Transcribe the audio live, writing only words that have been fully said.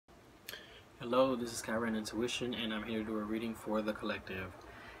Hello, this is Chiron Intuition, and I'm here to do a reading for the collective.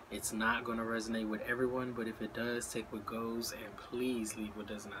 It's not going to resonate with everyone, but if it does, take what goes, and please leave what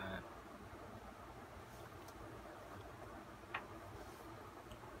does not.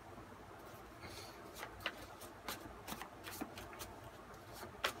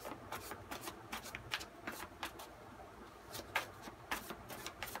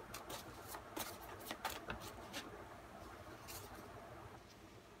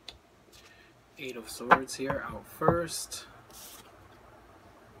 Eight of Swords here out first.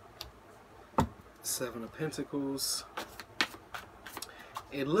 Seven of Pentacles.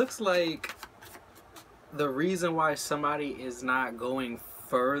 It looks like the reason why somebody is not going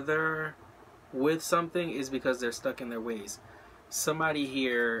further with something is because they're stuck in their ways. Somebody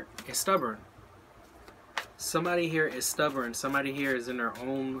here is stubborn. Somebody here is stubborn. Somebody here is in their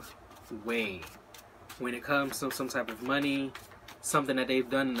own way. When it comes to some type of money, something that they've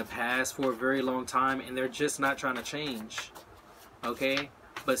done in the past for a very long time, and they're just not trying to change. Okay?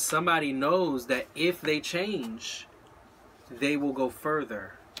 But somebody knows that if they change, they will go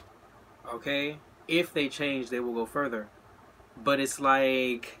further. Okay? If they change, they will go further. But it's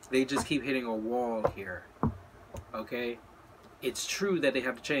like they just keep hitting a wall here. Okay? It's true that they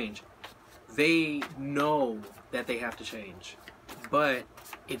have to change. They know that they have to change. But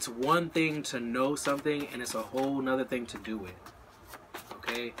it's one thing to know something, and it's a whole nother thing to do it.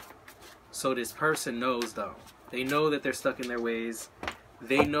 Okay? So this person knows, though. They know that they're stuck in their ways.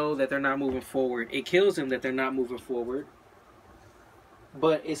 They know that they're not moving forward. It kills them that they're not moving forward.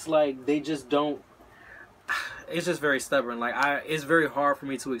 But it's like they just don't. It's just very stubborn. Like it's very hard for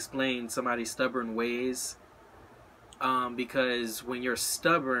me to explain somebody's stubborn ways. Because when you're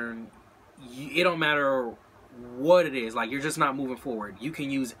stubborn, it don't matter what it is. Like, you're just not moving forward. You can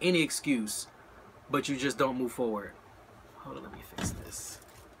use any excuse, but you just don't move forward. Hold on, let me fix this.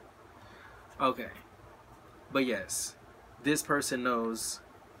 Okay. But yes, this person knows.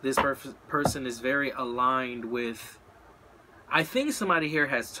 This person is very aligned with... I think somebody here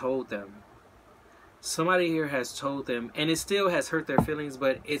has told them. Somebody here has told them, and it still has hurt their feelings,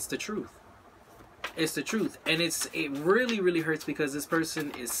 but it's the truth. It's the truth. And it really, really hurts because this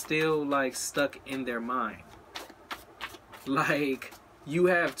person is still, like, stuck in their mind. Like, you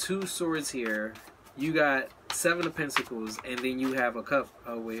have two swords here. You got Seven of Pentacles, and then you have a cup.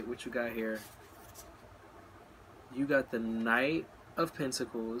 Oh, wait, what you got here? You got the Knight of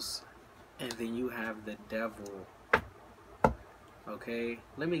Pentacles, and then you have the Devil. Okay,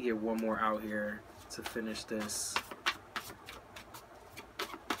 let me get one more out here to finish this.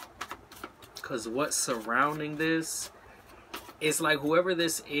 Because what's surrounding this, it's like whoever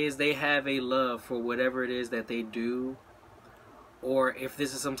this is, they have a love for whatever it is that they do. Or if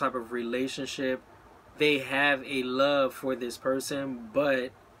this is some type of relationship, they have a love for this person,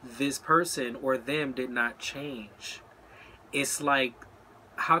 but this person or them did not change. It's like,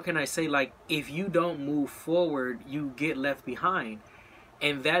 how can I say, like, if you don't move forward, you get left behind.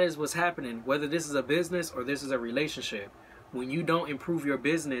 And that is what's happening, whether this is a business or this is a relationship. When you don't improve your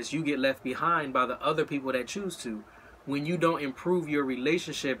business, you get left behind by the other people that choose to. When you don't improve your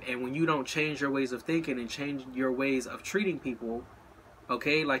relationship, and when you don't change your ways of thinking and change your ways of treating people,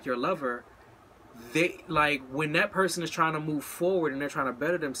 okay, like your lover, they, like, when that person is trying to move forward and they're trying to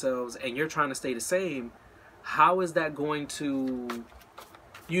better themselves and you're trying to stay the same, how is that going to,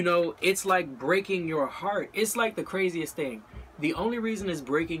 you know, it's like breaking your heart. It's like the craziest thing. The only reason it's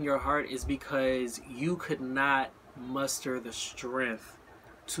breaking your heart is because you could not muster the strength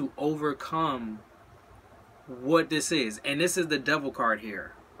to overcome what this is. And this is the Devil card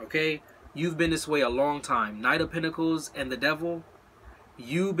here. Okay, you've been this way a long time. Knight of Pentacles and the Devil,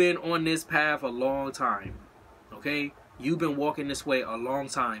 you've been on this path a long time. Okay, you've been walking this way a long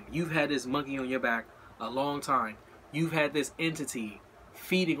time. You've had this monkey on your back a long time. You've had this entity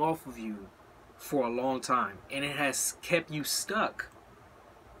feeding off of you for a long time, and it has kept you stuck.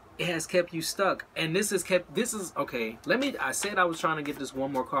 It has kept you stuck. And this is okay, I said I was trying to get this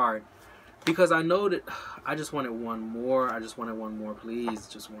one more card because I know that I just wanted one more. I just wanted one more, please.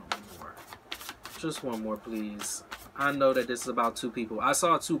 Just one more. Just one more, please. I know that this is about two people. I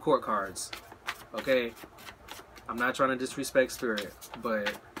saw two court cards. Okay? I'm not trying to disrespect spirit,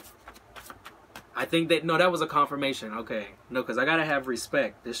 but I think that, no, that was a confirmation. Okay. No, because I gotta have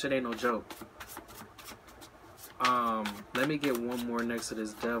respect. This shit ain't no joke. Let me get one more next to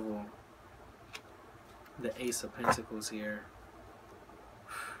this Devil. The Ace of Pentacles here.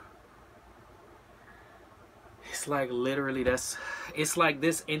 It's like literally it's like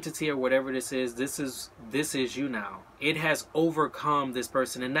this entity or whatever this is you now. It has overcome this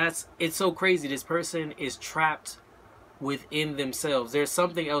person, and it's so crazy. This person is trapped within themselves. There's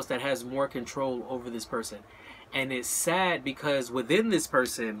something else that has more control over this person. And it's sad because within this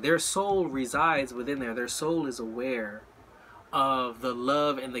person, their soul resides within there. Their soul is aware of the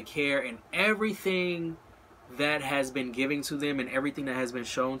love and the care and everything that has been given to them and everything that has been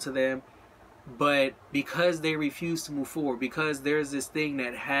shown to them. But because they refuse to move forward, because there's this thing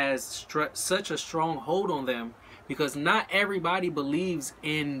that has such a strong hold on them, because not everybody believes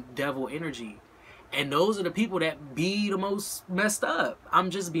in devil energy. And those are the people that be the most messed up. I'm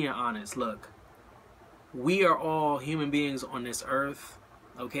just being honest. Look, we are all human beings on this earth,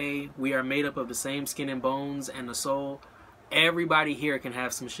 okay? We are made up of the same skin and bones and the soul. Everybody here can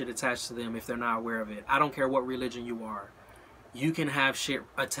have some shit attached to them if they're not aware of it. I don't care what religion you are. You can have shit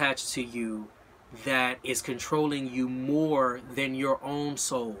attached to you that is controlling you more than your own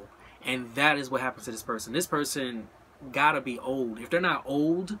soul. And that is what happens to this person. This person gotta be old. If they're not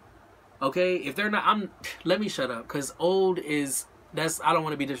old, okay? If they're not, let me shut up. Because old is, I don't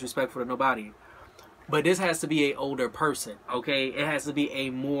want to be disrespectful to nobody. But this has to be an older person, okay? It has to be a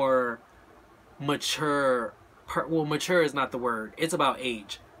more mature, well, mature is not the word. It's about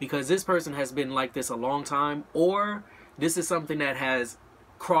age. Because this person has been like this a long time, or this is something that has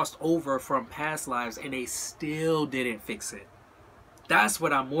crossed over from past lives and they still didn't fix it. That's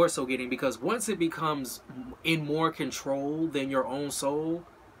what I'm more so getting, because once it becomes in more control than your own soul,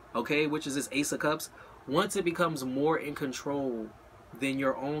 okay, which is this Ace of Cups, once it becomes more in control than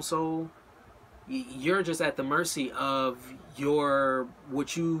your own soul, you're just at the mercy of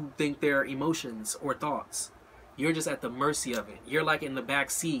what you think their emotions or thoughts. You're just at the mercy of it. You're like in the back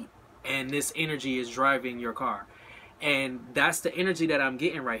seat and this energy is driving your car. And that's the energy that I'm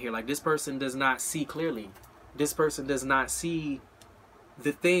getting right here. Like, this person does not see clearly. This person does not see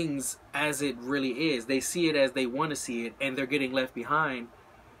the things as it really is. They see it as they want to see it, and they're getting left behind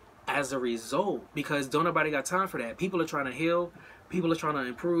as a result, because don't nobody got time for that. People are trying to heal. People are trying to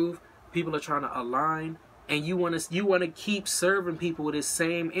improve. People are trying to align, and you want to keep serving people with this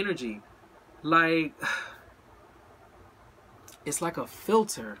same energy. Like, it's like a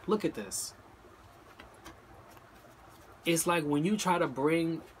filter. Look at this. It's like when you try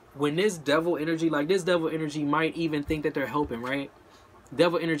to when this devil energy, like this devil energy might even think that they're helping, right?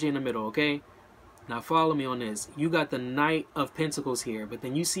 Devil energy in the middle, okay? Now follow me on this. You got the Knight of Pentacles here, but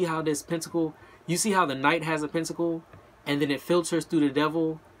then you see how this pentacle, you see how the Knight has a pentacle, and then it filters through the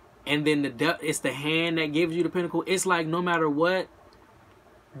devil, and then it's the hand that gives you the pentacle. It's like no matter what,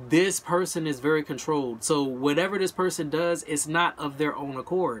 this person is very controlled. So whatever this person does, it's not of their own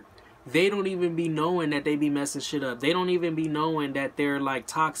accord. They don't even be knowing that they be messing shit up. They don't even be knowing that they're like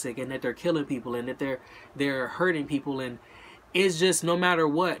toxic and that they're killing people and that they're hurting people. And it's just no matter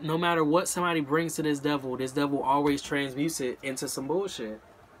what somebody brings to this devil always transmutes it into some bullshit.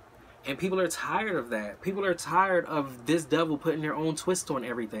 And people are tired of that. People are tired of this devil putting their own twist on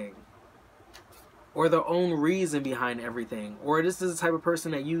everything, or their own reason behind everything. Or this is the type of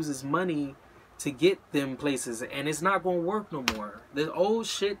person that uses money to get them places, and it's not gonna work no more. The old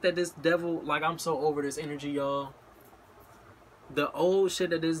shit that this devil, like, I'm so over this energy, y'all. The old shit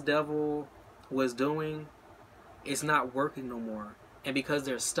that this devil was doing, it's not working no more. And because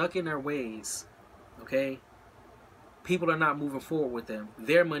they're stuck in their ways, okay, people are not moving forward with them.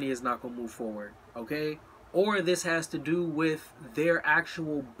 Their money is not gonna move forward, okay? Or this has to do with their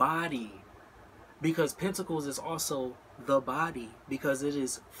actual body, because Pentacles is also the body, because it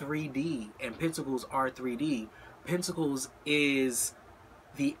is 3D, and Pentacles are 3D. Pentacles is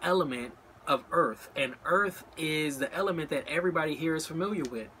the element of Earth, and Earth is the element that everybody here is familiar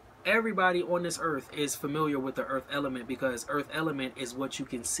with. Everybody on this earth is familiar with the Earth element, because Earth element is what you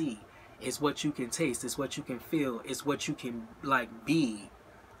can see, it's what you can taste, it's what you can feel, it's what you can like be,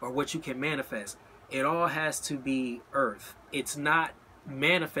 or what you can manifest. It all has to be Earth. It's not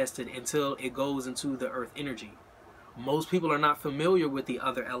manifested until it goes into the Earth energy. Most people are not familiar with the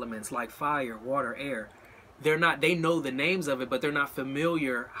other elements like fire, water, air. They know the names of it, but they're not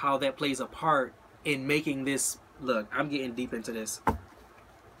familiar how that plays a part in making this. Look, I'm getting deep into this.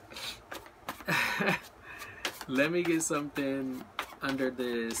 Let me get something under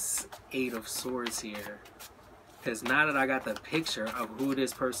this 8 of Swords here, because now that I got the picture of who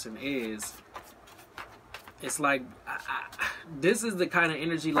this person is, it's like this is the kind of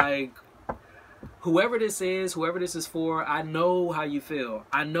energy, like, whoever this is for, I know how you feel.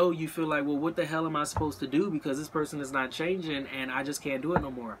 I know you feel like, well, what the hell am I supposed to do, because this person is not changing and I just can't do it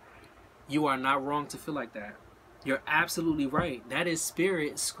no more. You are not wrong to feel like that. You're absolutely right. That is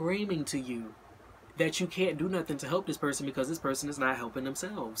spirit screaming to you that you can't do nothing to help this person because this person is not helping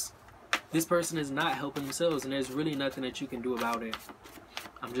themselves. This person is not helping themselves, and there's really nothing that you can do about it.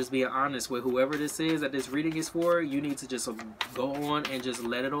 I'm just being honest with whoever this is that this reading is for. You need to just go on and just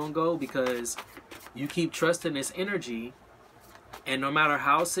let it on go, because you keep trusting this energy, and no matter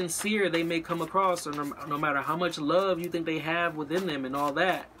how sincere they may come across, or no matter how much love you think they have within them and all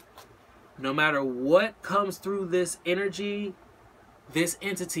that, no matter what comes through this energy, this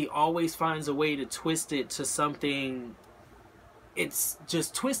entity always finds a way to twist it to something. It's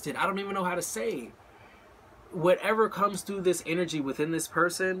just twisted. I don't even know how to say it. Whatever comes through this energy within this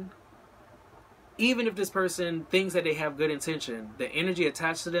person, even if this person thinks that they have good intention, the energy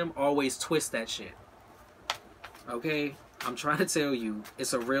attached to them always twists that shit. Okay? I'm trying to tell you,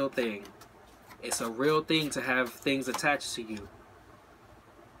 it's a real thing. It's a real thing to have things attached to you.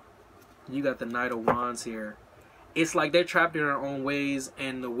 You got the Knight of Wands here. It's like they're trapped in their own ways,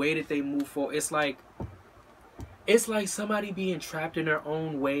 and the way that they move forward, it's like somebody being trapped in their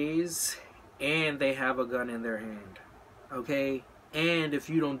own ways, and they have a gun in their hand. Okay? And if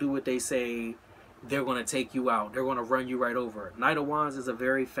you don't do what they say, they're going to take you out. They're going to run you right over. Knight of Wands is a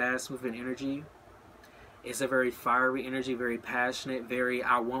very fast-moving energy. It's a very fiery energy, very passionate, very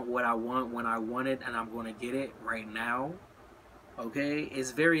I want what I want when I want it, and I'm going to get it right now. Okay?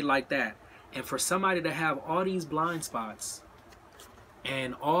 It's very like that. And for somebody to have all these blind spots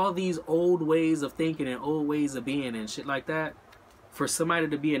and all these old ways of thinking and old ways of being and shit like that, for somebody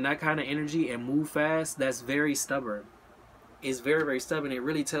to be in that kind of energy and move fast, that's very stubborn. It's very, very stubborn. It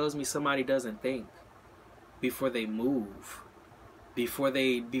really tells me somebody doesn't think before they move. Before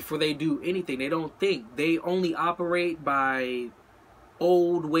they do anything, they don't think. They only operate by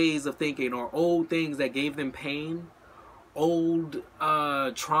old ways of thinking, or old things that gave them pain, old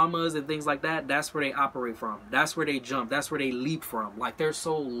traumas and things like that. That's where they operate from. That's where they jump. That's where they leap from. Like their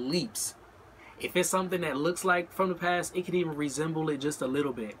soul leaps. If it's something that looks like from the past, it could even resemble it just a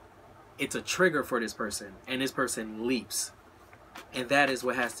little bit. It's a trigger for this person, and this person leaps. And that is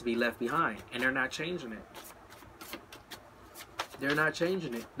what has to be left behind. And they're not changing it. They're not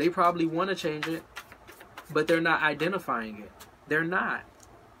changing it. They probably want to change it, but they're not identifying it. They're not.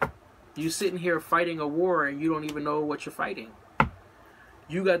 You sitting here fighting a war and you don't even know what you're fighting.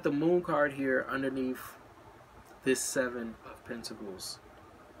 You got the Moon card here underneath this 7 of Pentacles.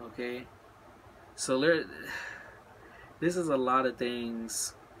 Okay? So this is a lot of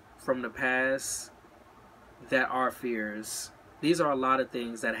things from the past that are fears. These are a lot of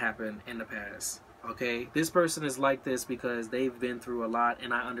things that happened in the past. Okay? This person is like this because they've been through a lot,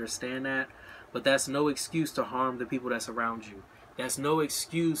 and I understand that. But that's no excuse to harm the people that's around you. That's no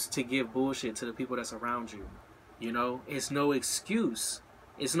excuse to give bullshit to the people that's around you. You know? It's no excuse.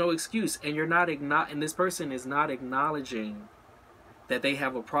 It's no excuse. And you're not and this person is not acknowledging that they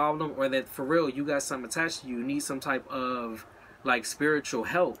have a problem, or that for real you got something attached to you. You need some type of like spiritual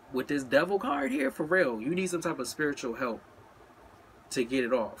help. With this Devil card here, for real, you need some type of spiritual help to get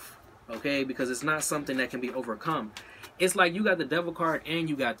it off. Okay? Because it's not something that can be overcome. It's like you got the Devil card and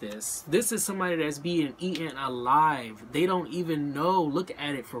you got this. This is somebody that's being eaten alive. They don't even know. Look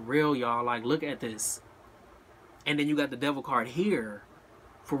at it for real, y'all. Like, look at this. And then you got the Devil card here.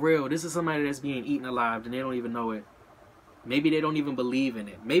 For real, this is somebody that's being eaten alive and they don't even know it. Maybe they don't even believe in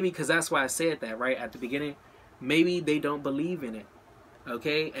it. Maybe because that's why I said that right at the beginning. Maybe they don't believe in it.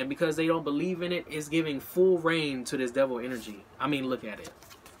 Okay? And because they don't believe in it, it's giving full reign to this Devil energy. I mean, look at it.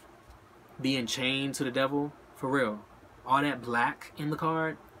 Being chained to the Devil. For real. All that black in the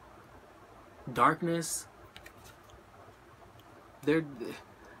card. Darkness. They're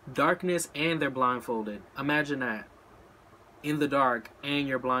darkness and they're blindfolded. Imagine that. In the dark and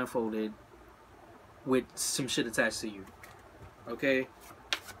you're blindfolded with some shit attached to you. Okay?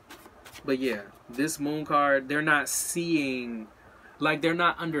 But yeah, this Moon card, they're not seeing, like they're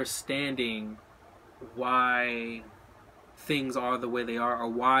not understanding why things are the way they are, or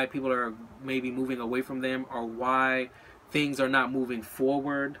why people are maybe moving away from them, or why things are not moving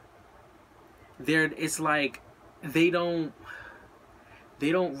forward. It's like they don't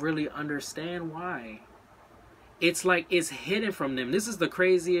really understand why. It's like it's hidden from them. This is the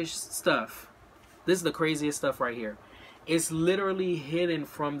craziest stuff. This is the craziest stuff right here. It's literally hidden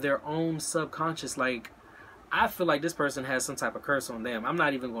from their own subconscious. Like, I feel like this person has some type of curse on them. I'm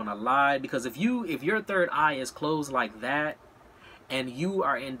not even going to lie, because if your third eye is closed like that, and you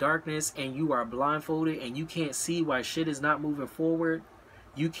are in darkness and you are blindfolded and you can't see why shit is not moving forward,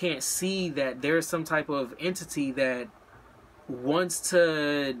 you can't see that there's some type of entity that wants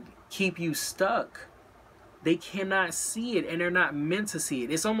to keep you stuck. They cannot see it, and they're not meant to see it.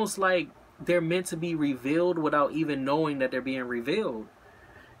 It's almost like they're meant to be revealed without even knowing that they're being revealed.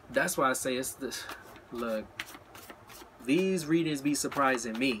 That's why I say it's this. Look, these readings be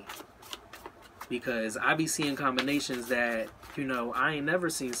surprising me. because I be seeing combinations that, you know, I ain't never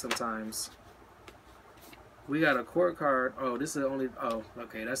seen sometimes. We got a court card. Oh, this is only, oh,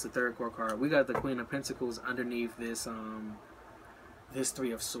 okay, that's the third court card. We got the Queen of Pentacles underneath this this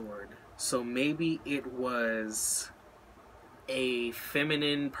Three of Swords. So maybe it was a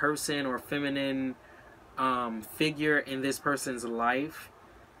feminine person or feminine figure in this person's life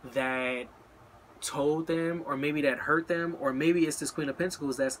that told them, or maybe that hurt them, or maybe it's this Queen of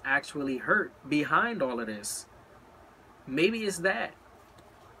Pentacles that's actually hurt behind all of this. Maybe it's that.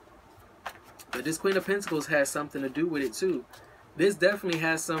 But this Queen of Pentacles has something to do with it too. This definitely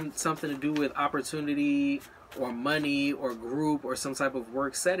has something to do with opportunity or money or group or some type of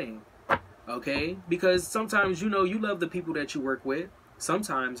work setting. Okay? Because sometimes, you know, you love the people that you work with.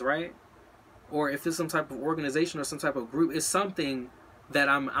 Sometimes, right? Or if it's some type of organization or some type of group, it's something that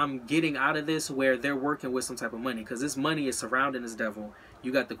I'm getting out of this where they're working with some type of money. Because this money is surrounding this devil.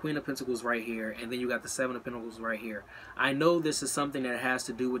 You got the Queen of Pentacles right here, and then you got the Seven of Pentacles right here. I know this is something that has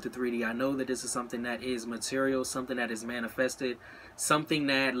to do with the 3D. I know that this is something that is material, something that is manifested, something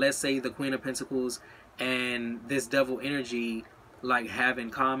that, let's say, the Queen of Pentacles and this devil energy like have in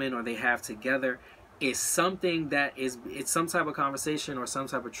common, or they have together, is something that is, it's some type of conversation or some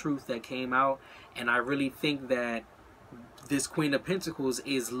type of truth that came out. And I really think that this Queen of Pentacles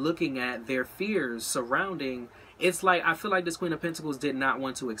is looking at their fears surrounding. It's like, I feel like this Queen of Pentacles did not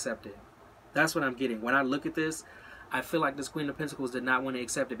want to accept it. That's what I'm getting. When I look at this, I feel like this Queen of Pentacles did not want to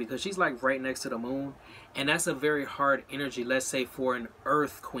accept it because she's like right next to the moon. And that's a very hard energy, let's say, for an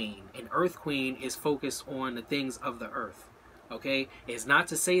Earth Queen. An Earth Queen is focused on the things of the earth. Okay? It's not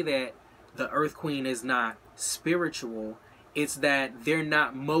to say that the Earth Queen is not spiritual. It's that they're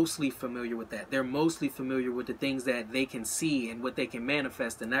not mostly familiar with that. They're mostly familiar with the things that they can see and what they can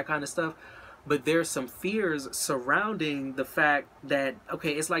manifest and that kind of stuff. But there's some fears surrounding the fact that, okay,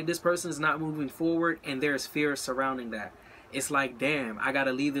 it's like this person is not moving forward, and there's fears surrounding that. It's like, damn, I got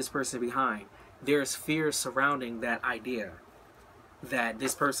to leave this person behind. There's fears surrounding that idea that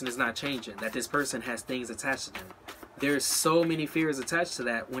this person is not changing, that this person has things attached to them. There's so many fears attached to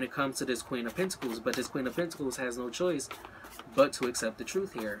that when it comes to this Queen of Pentacles, but this Queen of Pentacles has no choice but to accept the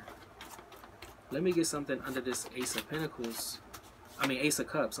truth here. Let me get something under this Ace of Pentacles. I mean, Ace of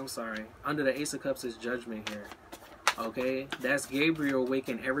Cups, I'm sorry. Under the Ace of Cups is Judgment here. Okay? That's Gabriel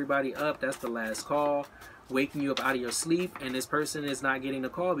waking everybody up. That's the last call. Waking you up out of your sleep. And this person is not getting the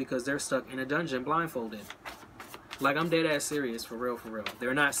call because they're stuck in a dungeon blindfolded. Like, I'm dead ass serious. For real, for real.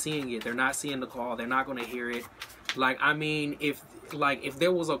 They're not seeing it. They're not seeing the call. They're not going to hear it. Like, I mean, if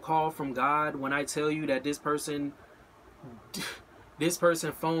there was a call from God, when I tell you that this person's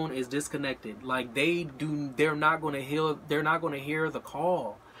phone is disconnected, like they're not going to hear the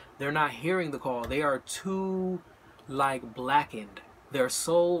call. They're not hearing the call. They are too like blackened. Their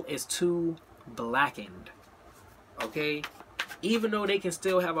soul is too blackened. Okay? Even though they can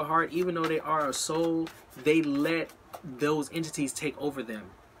still have a heart, even though they are a soul, they let those entities take over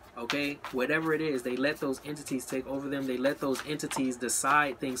them. Okay? Whatever it is, they let those entities take over them. They let those entities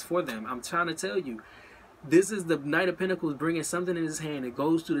decide things for them. I'm trying to tell you. This is the Knight of Pentacles bringing something in his hand. It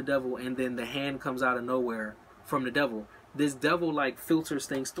goes to the devil, and then the hand comes out of nowhere from the devil. This devil, like, filters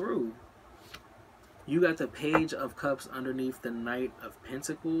things through. You got the Page of Cups underneath the Knight of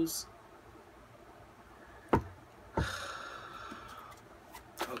Pentacles. Okay.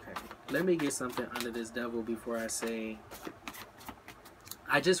 Let me get something under this devil before I say...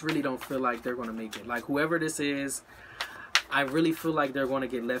 I just really don't feel like they're going to make it. Like, whoever this is... I really feel like they're going to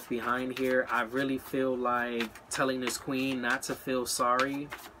get left behind here. I really feel like telling this queen not to feel sorry,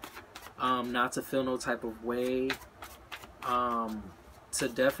 not to feel no type of way, to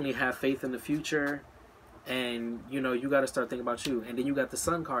definitely have faith in the future. And, you know, you got to start thinking about you. And then you got the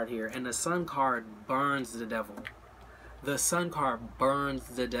Sun card here. And the Sun card burns the devil. The Sun card burns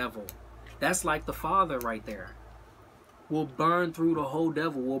the devil. That's like the Father right there. Will burn through the whole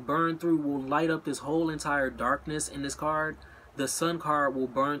devil. Will burn through, will light up this whole entire darkness in this card. The Sun card will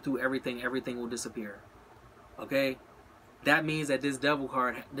burn through everything. Everything will disappear. Okay? That means that this devil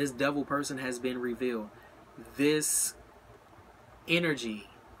card, this devil person has been revealed. This energy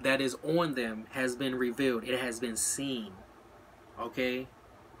that is on them has been revealed. It has been seen. Okay?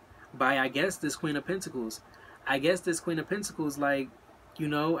 By, I guess, this Queen of Pentacles. I guess this Queen of Pentacles, like, you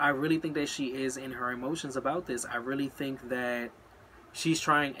know, I really think that she is in her emotions about this. I really think that she's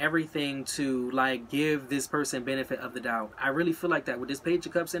trying everything to, like, give this person benefit of the doubt. I really feel like that. With this Page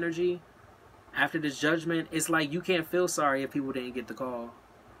of Cups energy, after this Judgment, it's like you can't feel sorry if people didn't get the call.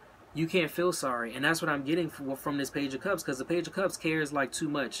 You can't feel sorry. And that's what I'm getting from this Page of Cups, because the Page of Cups cares, like, too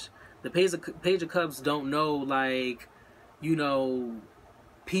much. The Page of Cups don't know, like, you know...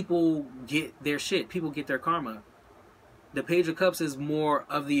 people get their shit. People get their karma. The Page of Cups is more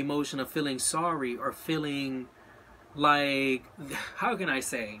of the emotion of feeling sorry or feeling like, how can I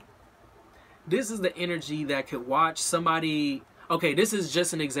say? This is the energy that could watch somebody. Okay, this is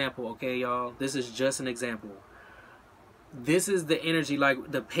just an example, okay, y'all? This is just an example. This is the energy,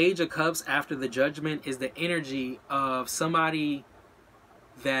 like the Page of Cups after the Judgment is the energy of somebody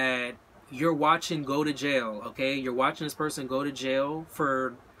that you're watching go to jail, okay? You're watching this person go to jail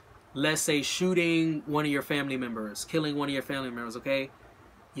for, let's say, shooting one of your family members, killing one of your family members, okay?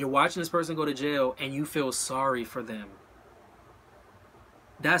 You're watching this person go to jail and you feel sorry for them.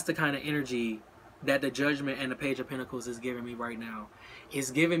 That's the kind of energy that the Judgment and the Page of Pentacles is giving me right now. It's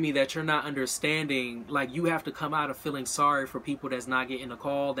giving me that you're not understanding, like you have to come out of feeling sorry for people that's not getting the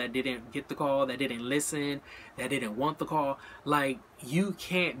call, that didn't get the call, that didn't listen, that didn't want the call. Like, you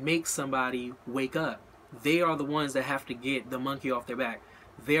can't make somebody wake up. They are the ones that have to get the monkey off their back.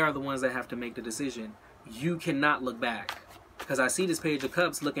 They are the ones that have to make the decision. You cannot look back. Because I see this Page of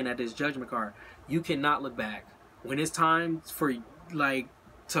Cups looking at this Judgment card. You cannot look back. When it's time for, like,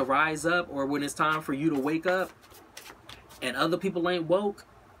 to rise up, or when it's time for you to wake up and other people ain't woke,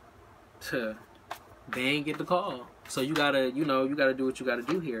 they ain't get the call. So you gotta, you know, you gotta do what you gotta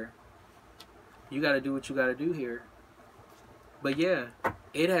do here. You gotta do what you gotta do here. But yeah,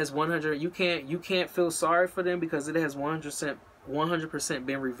 it has 100. You can't feel sorry for them because it has 100%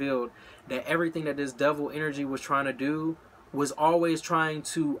 been revealed that everything that this devil energy was trying to do was always trying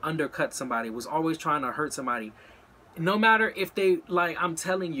to undercut somebody, was always trying to hurt somebody. No matter if they, like, I'm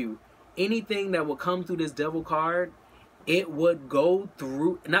telling you, anything that will come through this devil card, it would go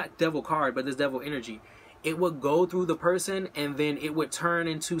through, not devil card, but this devil energy. It would go through the person and then it would turn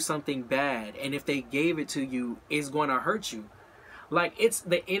into something bad. And if they gave it to you, it's going to hurt you. Like, it's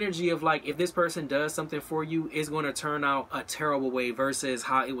the energy of, like, if this person does something for you, it's going to turn out a terrible way versus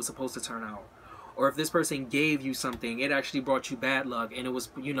how it was supposed to turn out. Or if this person gave you something, it actually brought you bad luck and it was,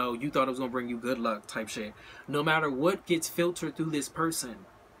 you know, you thought it was going to bring you good luck type shit. No matter what gets filtered through this person,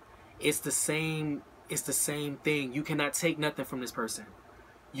 it's the same thing. You cannot take nothing from this person.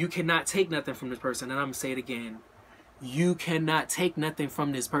 You cannot take nothing from this person. And I'm going to say it again. You cannot take nothing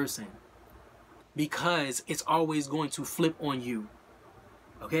from this person because it's always going to flip on you.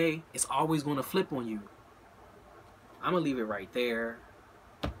 Okay? It's always going to flip on you. I'm going to leave it right there.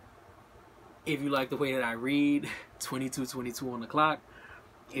 If you like the way that I read, 22:22 on the clock.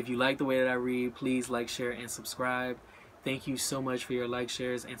 If you like the way that I read, please like, share, and subscribe. Thank you so much for your likes,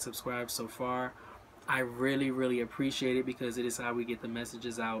 shares, and subscribes so far. I really, really appreciate it because it is how we get the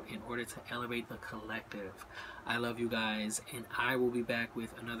messages out in order to elevate the collective. I love you guys, and I will be back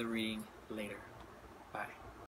with another reading later. Bye.